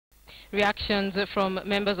reactions from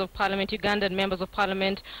members of parliament, Ugandan members of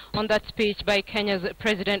parliament, on that speech by Kenya's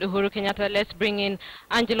President Uhuru Kenyatta. Let's bring in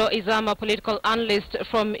Angelo Izzama, political analyst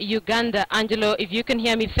from Uganda. Angelo, if you can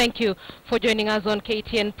hear me, thank you for joining us on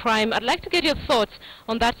KTN Prime. I'd like to get your thoughts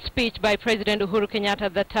on that speech by President Uhuru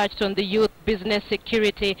Kenyatta that touched on the youth, business,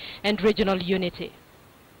 security, and regional unity.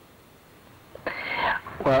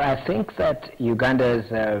 Well, I think that Uganda's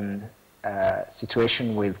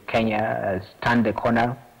situation with Kenya has turned the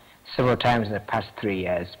corner several times in the past 3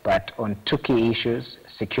 years, but on two key issues,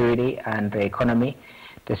 security and the economy,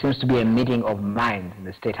 there seems to be a meeting of minds in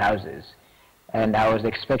the state houses. And I was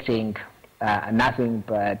expecting nothing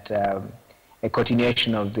but a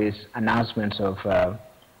continuation of these announcements of,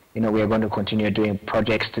 we are going to continue doing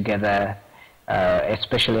projects together,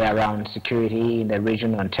 especially around security in the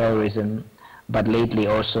region, on terrorism, but lately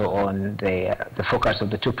also on the focus of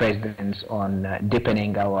the two presidents on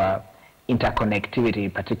deepening our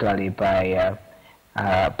interconnectivity, particularly by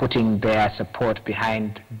putting their support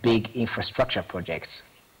behind big infrastructure projects.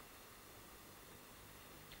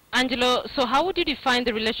 Angelo, so how would you define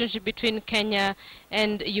the relationship between Kenya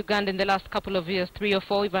and Uganda in the last couple of years, 3 or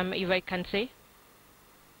 4, if I can say?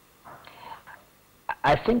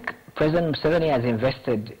 I think President Museveni has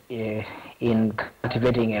invested in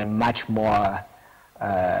cultivating a much more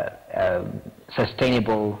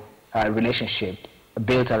sustainable relationship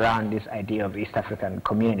built around this idea of East African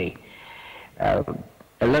community. A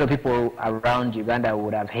lot of people around Uganda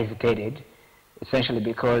would have hesitated, essentially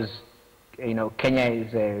because Kenya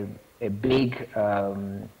is a big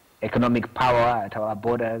economic power at our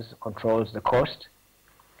borders, controls the coast.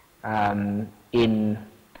 In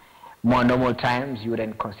more normal times, you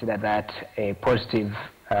wouldn't consider that a positive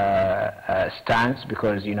stance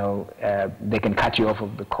because they can cut you off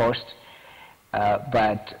of the coast.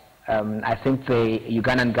 But I think the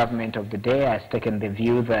Ugandan government of the day has taken the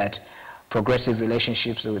view that progressive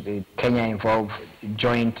relationships with Kenya involve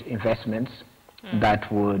joint investments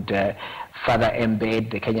that would further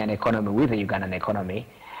embed the Kenyan economy with the Ugandan economy.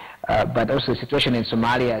 But also the situation in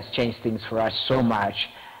Somalia has changed things for us so much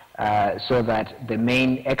so that the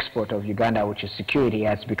main export of Uganda, which is security,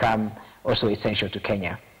 has become also essential to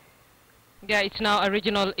Kenya. Yeah, it's now a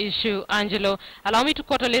regional issue. Angelo, allow me to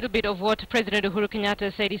quote a little bit of what President Uhuru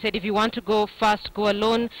Kenyatta said. He said, if you want to go fast, go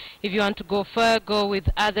alone. If you want to go far, go with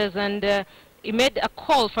others. And he made a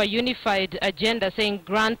call for a unified agenda, saying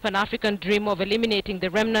grand Pan-African dream of eliminating the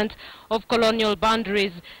remnants of colonial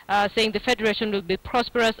boundaries, saying the Federation will be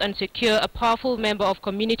prosperous and secure, a powerful member of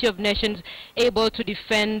community of nations able to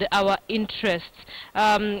defend our interests.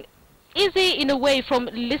 Easy in a way from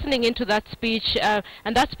listening into that speech,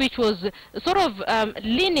 and that speech was sort of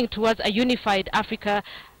leaning towards a unified Africa.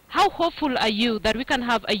 How hopeful are you that we can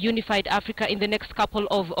have a unified Africa in the next couple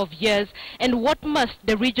of years, and what must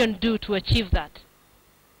the region do to achieve that?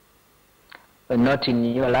 Not in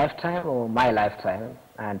your lifetime or my lifetime,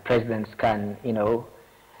 and presidents can,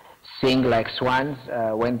 sing like swans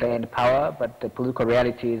when they're in power, but the political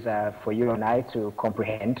realities are for you and I to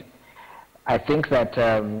comprehend. I think that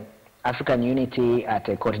African unity at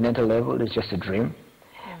a continental level is just a dream.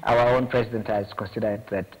 Our own president has considered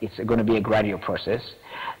that it's going to be a gradual process.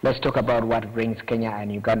 Let's talk about what brings Kenya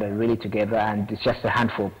and Uganda really together, and it's just a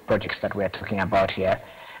handful of projects that we're talking about here.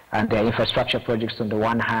 And they're infrastructure projects on the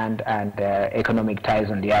one hand and economic ties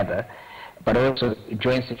on the other, but also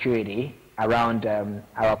joint security around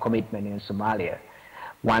our commitment in Somalia.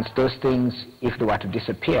 Once those things, if they were to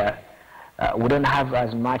disappear, we don't have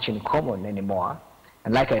as much in common anymore.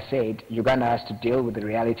 And like I said, Uganda has to deal with the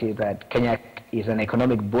reality that Kenya is an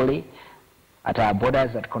economic bully at our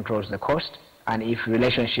borders that controls the coast. And if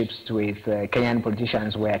relationships with Kenyan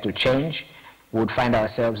politicians were to change, we would find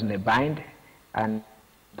ourselves in a bind. And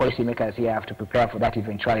policymakers here have to prepare for that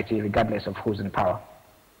eventuality regardless of who's in power.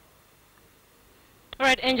 All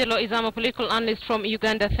right, Angelo Izzama, political analyst from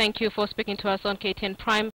Uganda, thank you for speaking to us on KTN Prime.